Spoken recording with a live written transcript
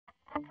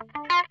Hello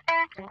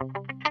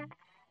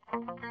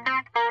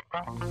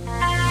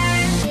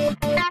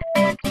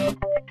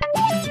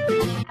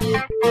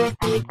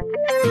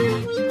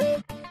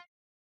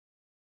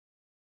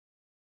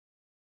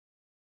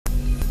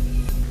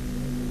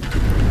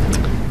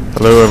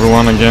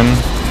everyone again.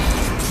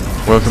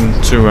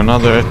 Welcome to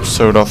another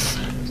episode of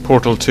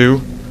Portal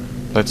 2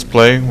 Let's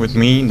Play with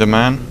me, the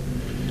man.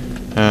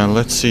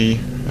 Let's see.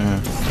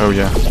 Oh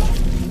yeah,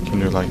 can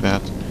do it like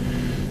that.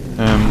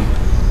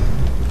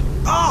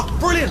 Ah,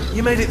 brilliant!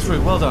 You made it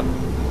through. Well done.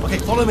 Okay,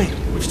 follow me.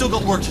 We've still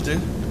got work to do.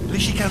 At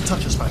least you can't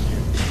touch us back here.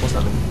 What's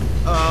that mean?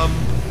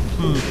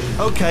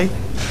 Okay.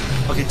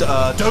 Okay,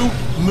 don't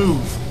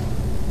move.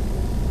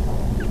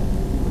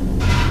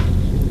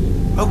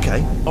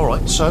 Okay,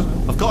 alright, so,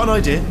 I've got an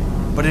idea,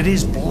 but it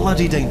is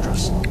bloody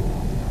dangerous.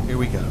 Here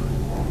we go.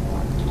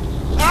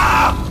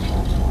 Ah!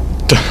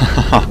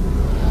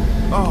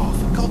 Oh,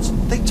 for God's sake,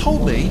 they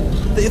told me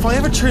that if I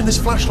ever turned this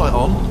flashlight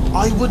on,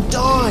 I would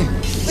die.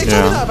 They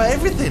told me that about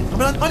everything. I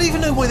mean, I don't even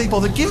know why they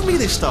bothered giving me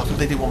this stuff if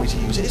they didn't want me to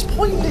use it. It's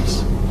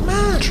pointless.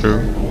 Man.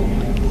 True.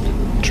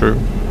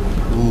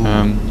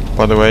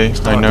 By the way,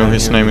 I know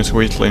his name is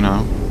Wheatley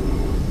now.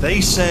 They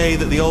say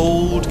that the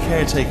old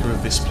caretaker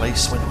of this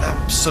place went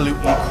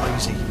absolutely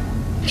crazy.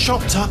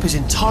 Chopped up his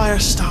entire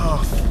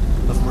staff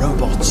of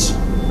robots.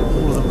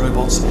 All of them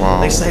robots. Wow.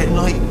 They say at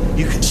night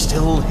you can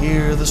still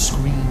hear the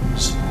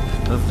screams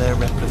of their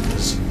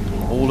replicas.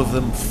 All of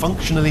them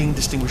functionally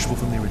indistinguishable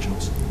from the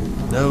originals.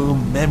 No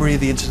memory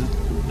of the incident.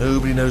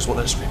 Nobody knows what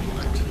they're screaming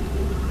about.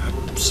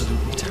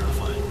 Absolutely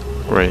terrifying.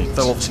 Great.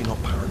 Though obviously not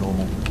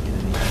paranormal in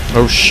any way.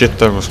 Oh shit,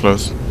 that was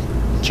close.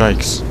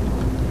 Yikes.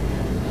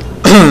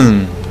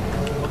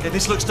 Okay,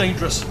 this looks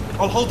dangerous.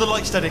 I'll hold the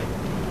light steady.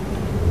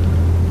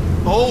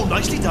 Oh,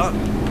 nicely done.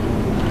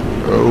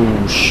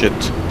 Oh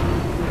shit.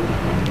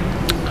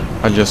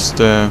 I just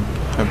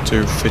have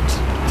to fit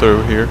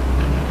through here.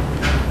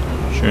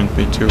 Shouldn't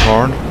be too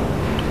hard,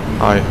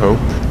 I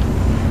hope.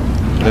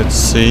 Let's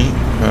see.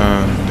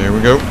 There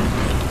we go.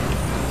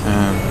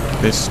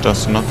 This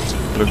does not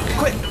look...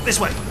 Quick, this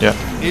way. Yeah.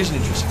 Here's an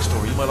interesting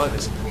story. You might like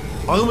this.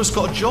 I almost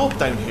got a job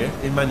down here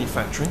in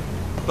manufacturing,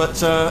 but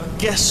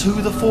guess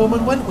who the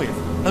foreman went with?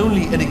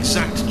 Only an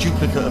exact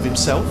duplicate of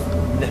himself.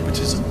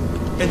 Nepotism.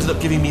 Ended up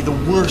giving me the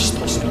worst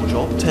possible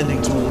job, tending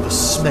to all the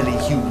smelly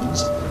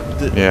humans.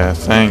 Yeah,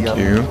 thank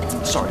you.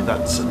 Sorry,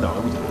 that's no, I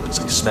wouldn't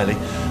say smelly.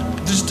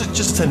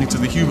 Just tending to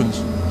the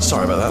humans.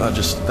 Sorry about that. That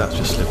just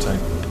slipped out.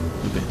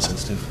 A bit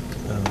insensitive.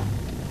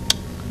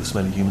 The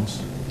smelly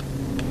humans.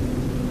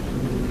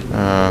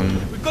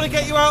 We've got to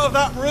get you out of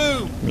that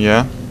room.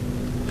 Yeah.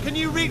 Can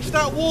you reach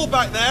that wall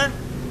back there?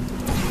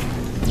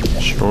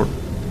 Sure.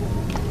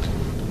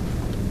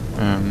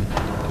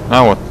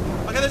 Now what?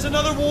 Okay, there's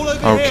another wall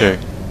over Okay. here.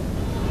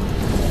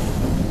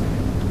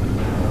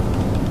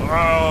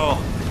 Oh,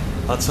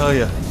 I'll tell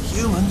you,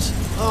 humans.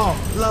 Oh,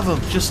 love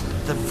them. Just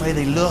the way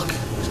they look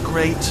is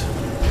great,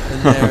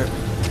 and their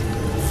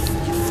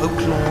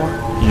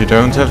folklore. You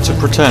don't have to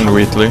pretend,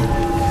 Wheatley.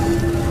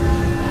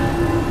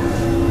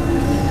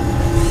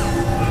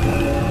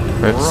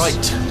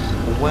 Right.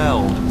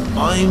 Well,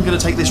 I'm gonna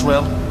take this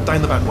rail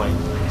down the back way.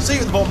 See you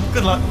at the bottom.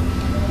 Good luck.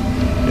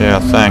 Yeah,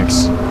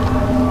 thanks.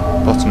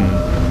 Bottom.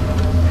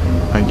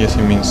 I guess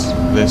he means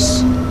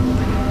this.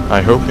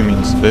 I hope he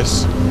means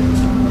this.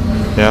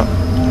 Yeah.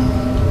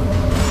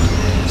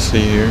 See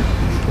here.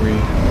 If we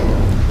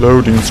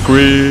loading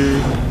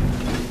screen.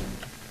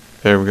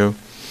 There we go.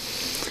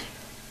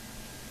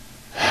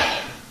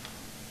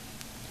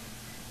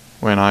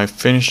 When I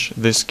finish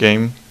this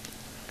game,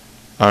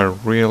 I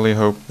really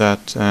hope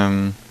that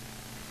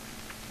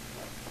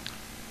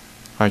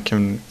I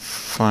can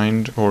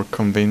find or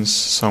convince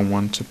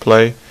someone to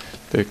play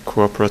the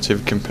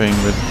cooperative campaign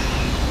with.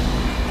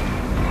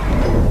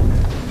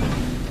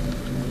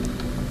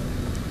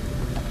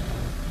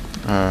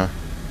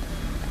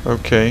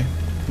 Okay,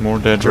 more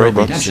dead Turret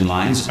robots. redemption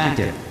lines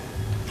active.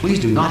 Please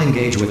do not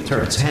engage with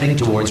turrets heading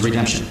towards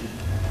redemption.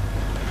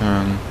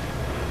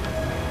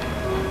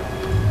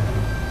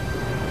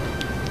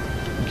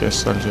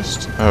 Guess I'll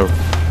just... oh.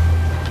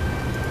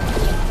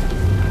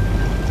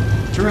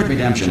 Turret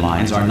redemption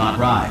lines are not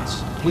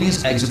rides.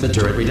 Please exit the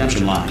turret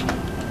redemption line.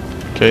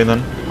 Okay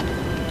then.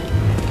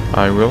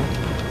 I will.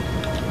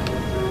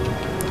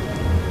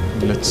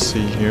 Let's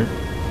see here.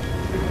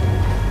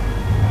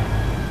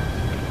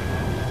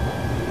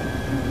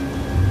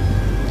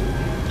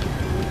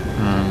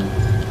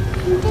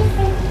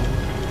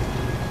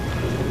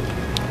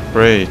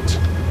 Great.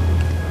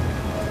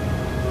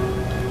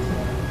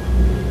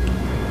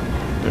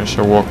 There's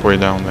a walkway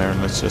down there.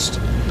 Let's just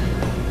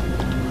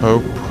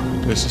hope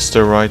this is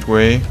the right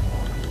way.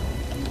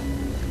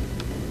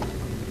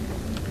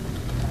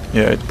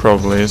 Yeah, it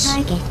probably is.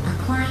 Target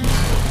acquired.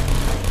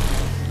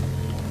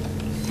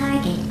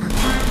 Target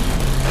acquired.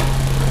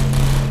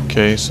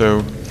 Okay,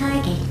 so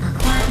Target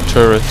acquired.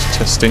 turret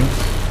testing.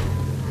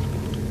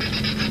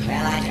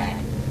 Well, I tried.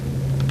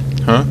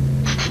 Huh?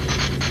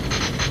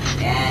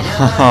 Yeah,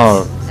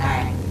 Haha.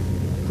 Sorry.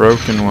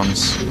 Broken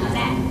ones. How's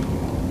that?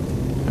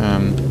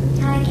 Um,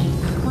 Target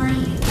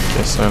acquired.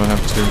 Guess I'll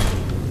have to do this.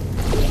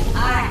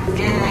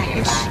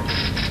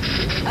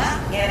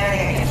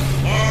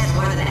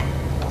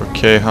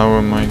 Okay, how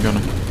am I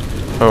gonna...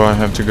 Oh, I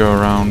have to go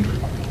around.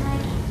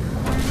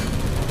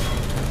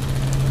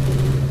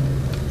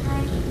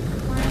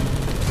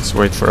 Let's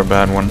wait for a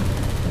bad one.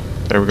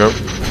 There we go.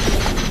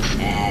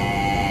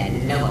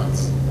 No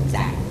bullets.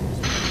 Sorry.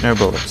 No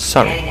bullets.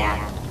 Sorry. Heading down.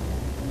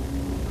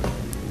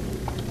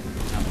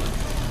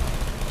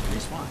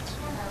 Response.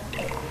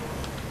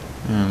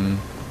 Um,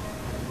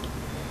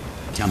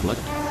 Template.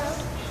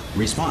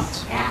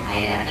 Response.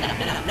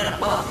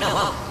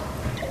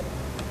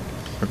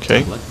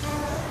 okay.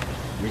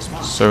 Template.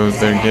 Response. So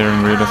they're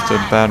getting rid of the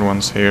bad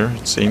ones here,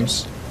 it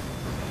seems.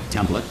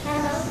 Template.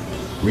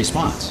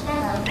 Response.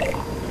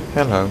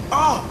 Hello.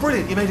 Oh,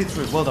 brilliant! You made it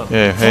through. Well done.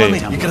 Yeah, Follow hey. me.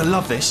 You're gonna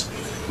love this.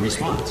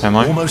 Response. Am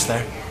I? Almost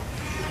there.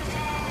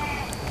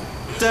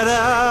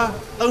 Ta-da!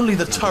 Only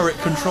the turret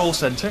control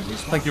center.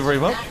 Thank you very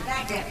much.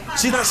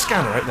 See that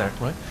scanner right there,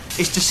 right?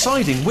 It's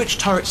deciding which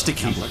turrets to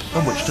keep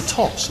and which to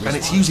toss, and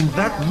it's using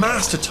that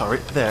master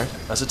turret there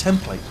as a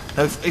template.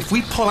 Now, if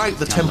we pull out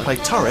the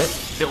template turret,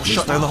 it'll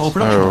shut down the whole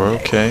production. Oh,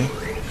 okay.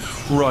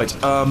 Right.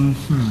 I'm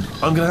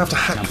gonna have to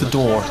hack the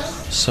door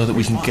so that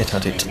we can get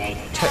at it.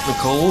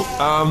 Technical.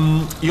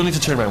 You'll need to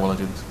turn around while I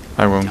do this.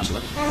 I won't.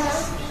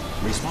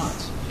 Template.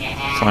 Response.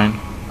 Fine.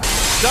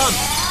 Done.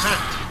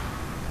 Hacked.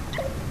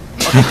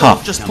 Okay, cool.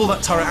 Just pull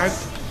that turret out.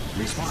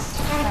 Response.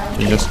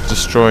 You just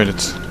destroyed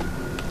it.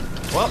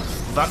 Well,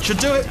 that should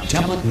do it.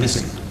 Template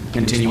missing.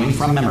 Continuing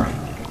from memory.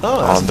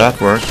 Oh, that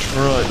worked.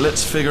 Right,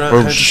 let's figure out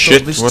Oh, how to shit,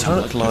 stop this what-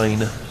 turret line.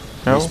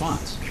 No?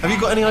 Response. Have you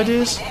got any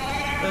ideas?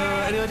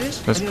 Any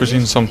ideas? Let's Any put in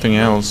ideas? something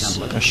else.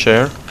 A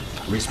share.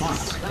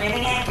 Response.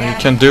 You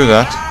can do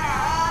that.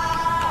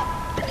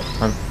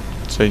 I'll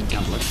say,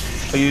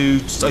 Template. Are you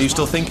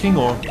still thinking,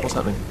 or what's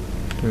happening?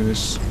 do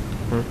this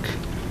work?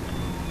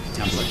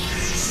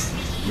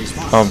 Template.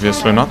 Response.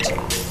 Obviously not.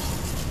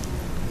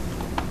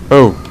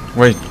 Oh,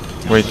 wait,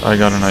 I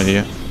got an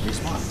idea.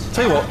 Response.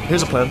 Tell you what,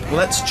 here's a plan.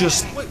 Let's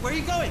just. Wait, where are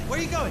you going? Where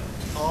are you going?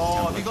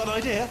 Oh, have you got an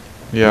idea?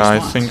 Yeah, I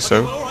Response. think Well,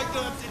 so. all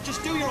right,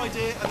 just do your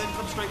idea and then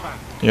come straight back.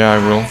 Yeah, I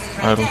will.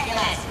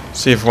 I'll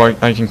see if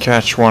I can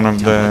catch one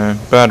of the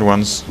bad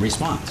ones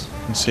Response.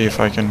 and see if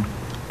I can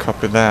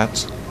copy that.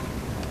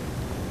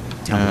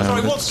 Template.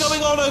 Sorry, let's- what's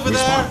going on over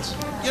Response.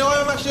 there? You know,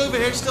 I'm actually over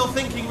here still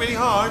thinking really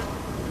hard.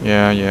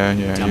 Yeah, you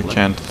Template.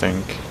 can't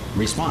think.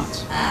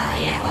 Response.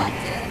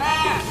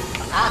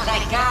 Oh,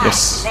 thank God. Yes.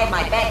 Saved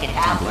my bacon,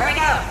 pal. Where we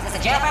go? Is this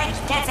a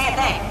jailbreak? Can't say a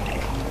thing.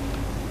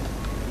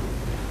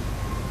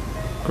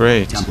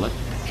 Great. Template.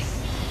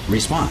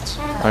 Response.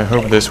 I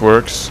hope this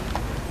works.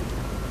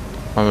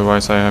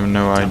 Otherwise I have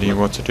no idea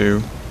what to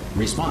do.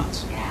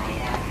 Response.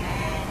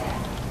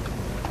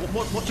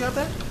 What do you have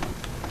there?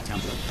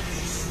 Template.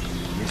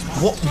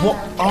 What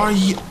are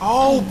you?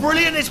 Oh,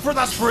 brilliant!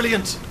 That's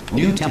brilliant.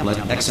 New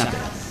template accepted.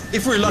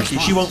 If we're lucky,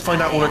 she won't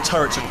find out all her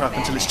turrets are crap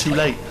until it's too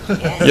late.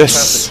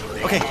 Yes.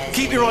 Okay,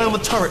 keep your eye on the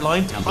turret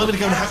line. I'm gonna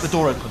go and hack the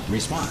door open.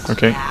 Response.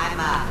 Okay. I'm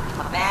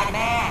a bad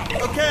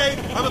man. Okay,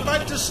 I'm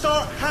about to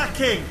start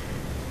hacking.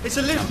 It's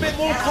a little bit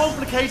more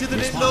complicated than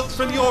it looks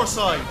from your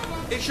side.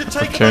 It should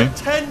take Okay. about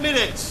 10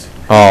 minutes.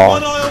 Oh,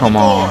 One eye come the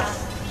on. door.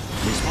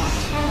 Response.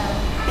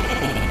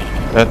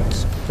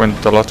 That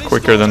went a lot This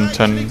quicker than door's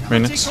 10 actually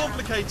pretty minutes.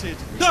 complicated.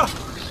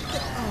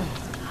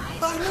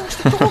 How long's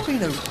the door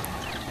been open?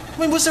 I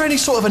mean, was there any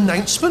sort of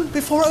announcement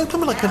before it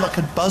opened, like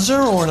a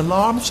buzzer or an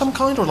alarm of some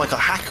kind, or like a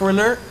hacker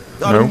alert?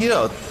 I No. mean, you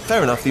know,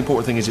 fair enough. The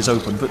important thing is it's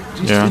open, but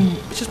Yeah.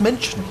 just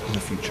mention it in the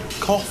future.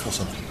 Cough or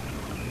something.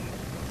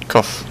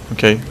 Cough.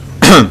 Okay.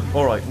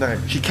 All right, now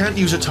she can't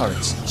use her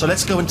turrets, so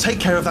let's go and take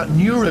care of that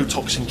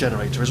neurotoxin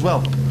generator as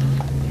well.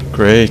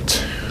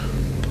 Great.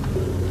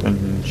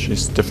 And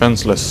she's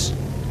defenseless.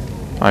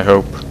 I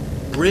hope.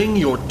 Bring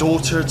your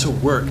daughter to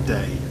work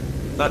day.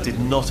 That did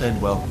not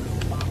end well.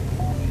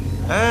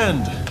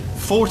 And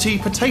 40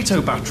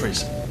 potato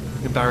batteries.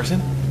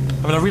 Embarrassing.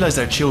 I mean, I realise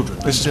they're children.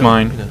 But This is still,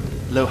 mine. You know,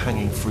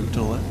 low-hanging fruit and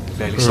all that.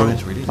 Barely Oh,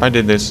 science, really. I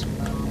did this.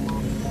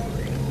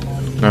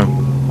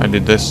 No, I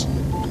did this.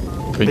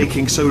 But-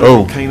 Baking soda Oh,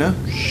 volcano.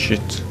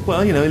 shit.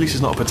 Well, you know, at least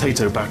it's not a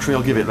potato battery,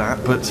 I'll give it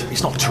that, but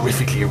it's not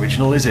terrifically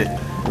original, is it? You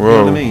know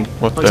Whoa, what I mean?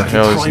 what Not the exactly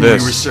hell is primary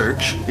this?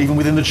 research, even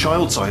within the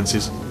child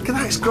sciences. Look at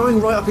that, it's growing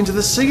right up into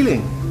the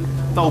ceiling.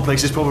 The whole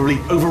place is probably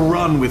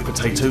overrun with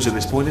potatoes at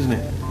this point, isn't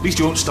it? At least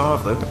you won't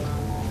starve, though.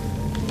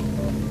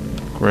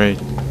 Great.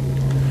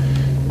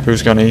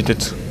 Who's gonna eat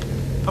it?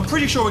 I'm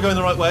pretty sure we're going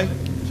the right way,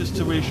 just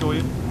to reassure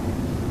you.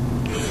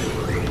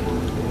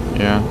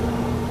 Yeah.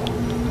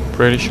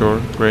 Pretty sure.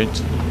 Great.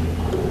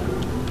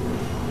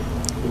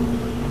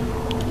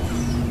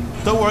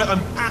 Don't worry,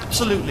 I'm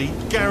absolutely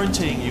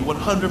guaranteeing you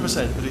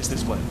 100% that it's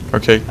this way.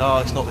 Okay. Oh,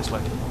 it's not this way.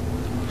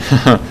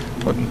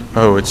 What?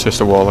 Oh, it's just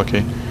a wall.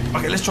 Okay.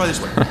 Okay, let's try this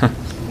way.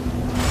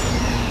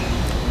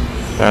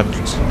 That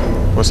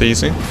was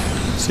easy.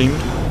 Seemed.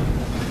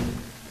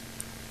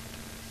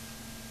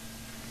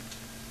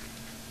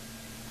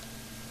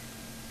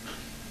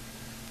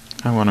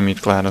 I want to meet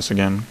GLaDOS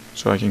again,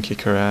 so I can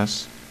kick her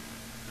ass.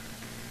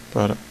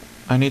 But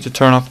I need to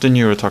turn off the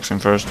neurotoxin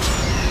first.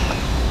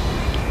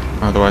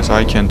 Otherwise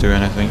I can't do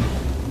anything.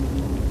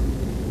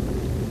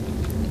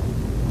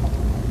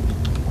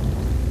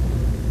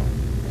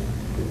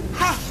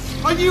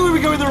 I knew we were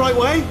going the right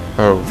way.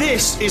 Oh.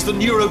 This is the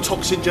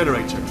neurotoxin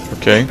generator.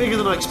 Okay. Bigger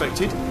than I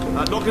expected.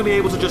 Not going to be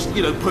able to just,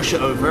 you know, push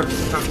it over.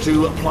 Have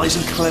to apply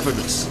some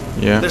cleverness.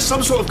 Yeah. There's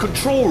some sort of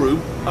control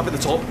room up at the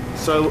top,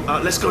 so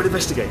let's go and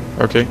investigate.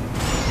 Okay.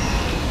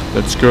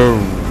 Let's go.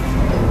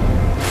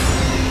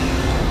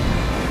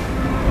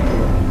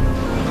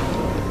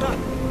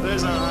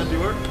 There's our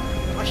handiwork.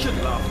 I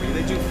shouldn't laugh at you.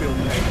 They do feel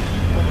pain.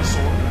 Of a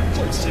sort. It's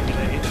all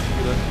simulated,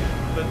 you know.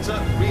 But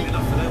really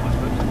enough for them, I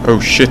suppose. Oh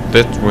shit,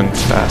 that went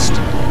fast.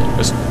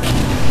 Just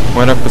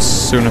went up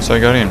as soon as I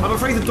got in. I'm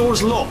afraid the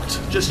door's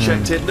locked. Just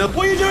checked it. No,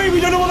 what are you doing? We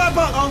don't know what that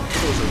button. Oh,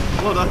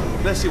 well done.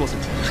 Bless you,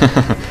 wasn't.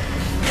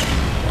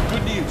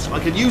 Good news. I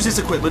can use this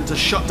equipment to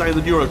shut down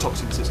the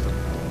neurotoxin system.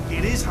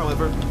 It is,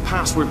 however,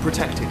 password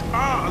protected.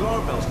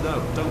 Alarm bells.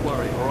 No, don't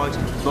worry. All right,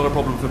 not a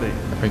problem for me.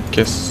 I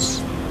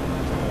guess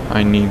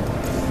I need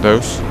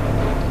those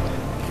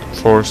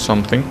for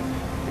something.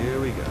 Here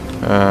we go.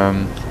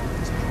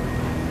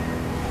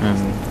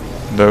 And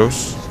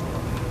those.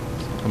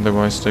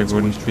 Otherwise they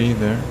wouldn't be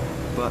there.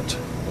 But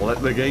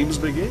let the games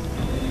begin.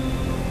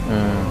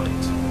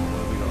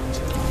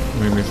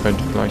 Maybe if I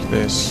do like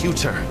this.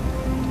 Computer.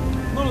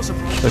 Not a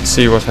surprise. Let's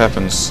see what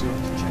happens.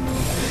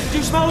 Do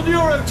you smell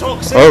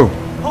neurotoxin? Oh!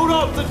 Hold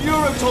on, the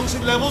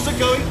neurotoxin levels are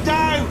going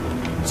down.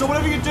 So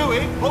whatever you're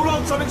doing, hold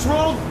on, something's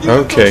wrong.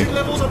 Okay. Neurotoxin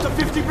levels up to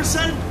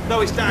 50%. No,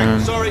 it's down.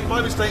 Sorry,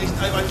 my mistake.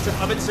 I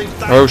meant to say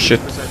down. Oh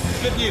shit.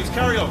 50%. Good news.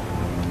 Carry on.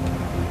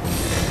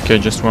 Okay,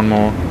 just one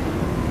more.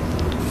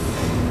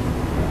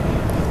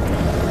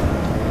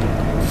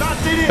 That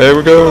did it. There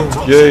we go.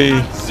 Neurotoxin Yay.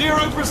 at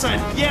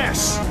 0%.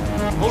 Yes.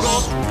 Hold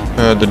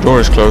on. The door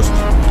is closed.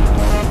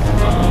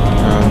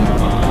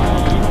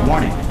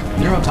 Warning.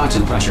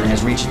 Neurotoxin pressure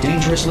has reached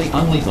dangerously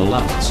unlethal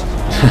levels.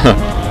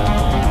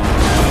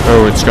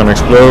 Oh, it's gonna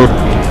explode.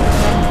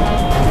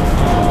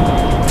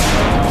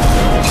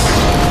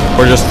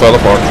 Or just fell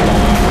apart.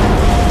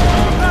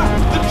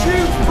 The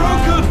tube's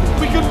broken.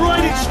 We can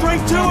ride it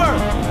straight to her.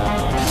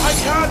 I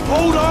can't.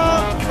 Hold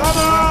on. Come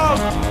on.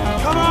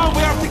 Come on.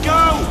 We have to go.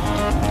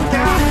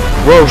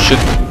 Whoa,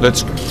 shit.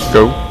 Let's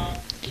go.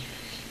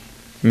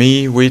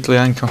 Me, Wheatley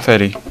and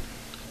Confetti.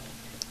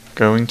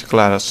 Going to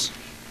GLaDOS.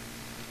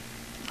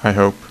 I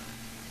hope.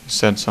 He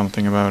said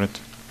something about it.